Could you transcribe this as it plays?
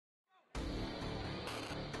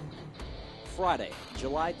Friday,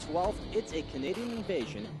 July 12th, it's a Canadian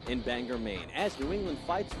invasion in Bangor, Maine, as New England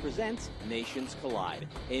Fights presents Nations Collide,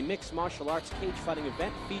 a mixed martial arts cage fighting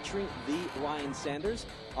event featuring the Ryan Sanders,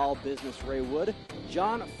 All Business Ray Wood,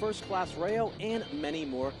 John First Class Rayo, and many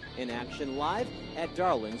more in action live at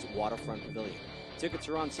Darling's Waterfront Pavilion. Tickets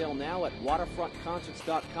are on sale now at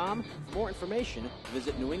waterfrontconcerts.com. For more information,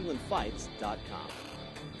 visit newenglandfights.com.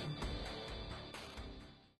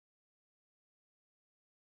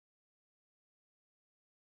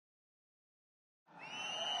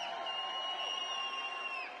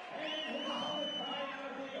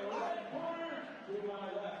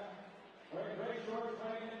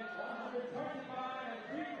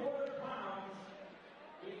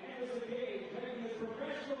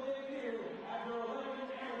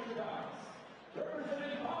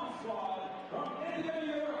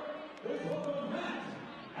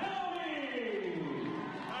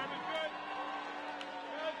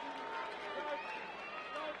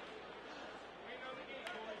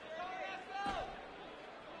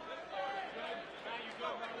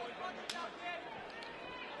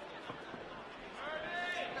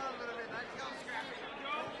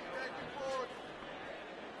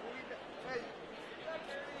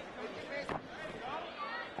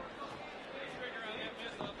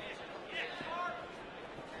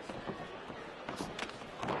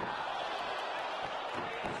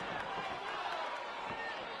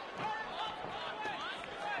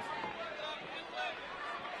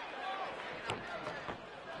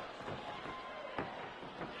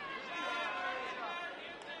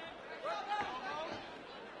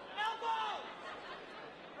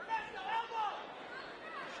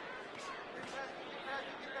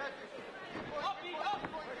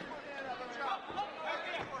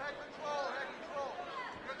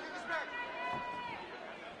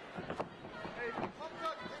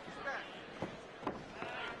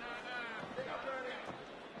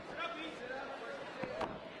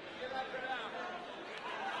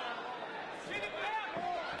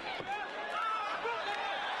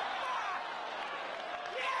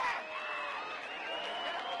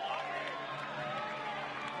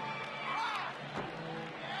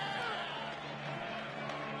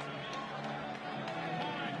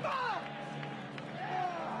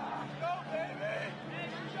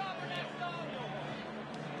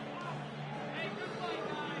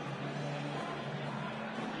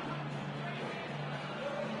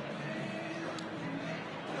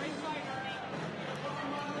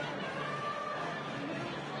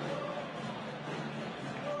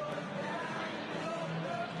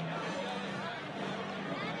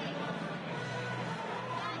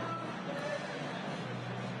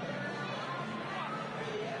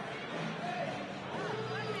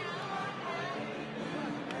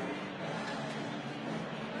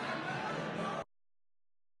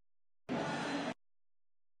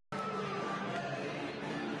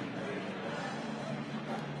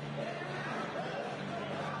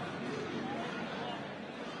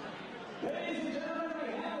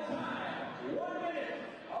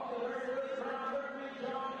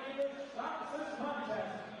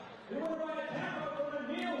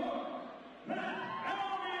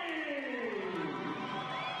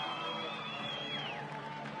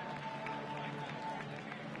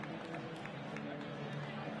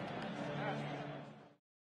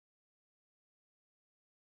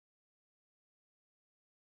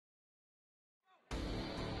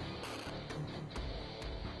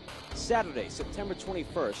 Saturday, September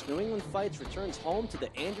 21st, New England Fights returns home to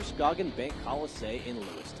the Androscoggin Bank Coliseum in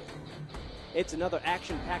Lewiston. It's another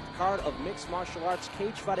action-packed card of mixed martial arts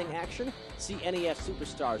cage fighting action. See NEF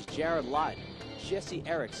superstars Jared Lyden, Jesse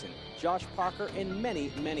Erickson, Josh Parker, and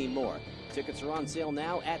many, many more. Tickets are on sale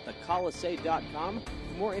now at thecoliseum.com.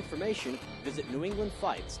 For more information, visit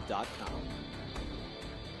newenglandfights.com.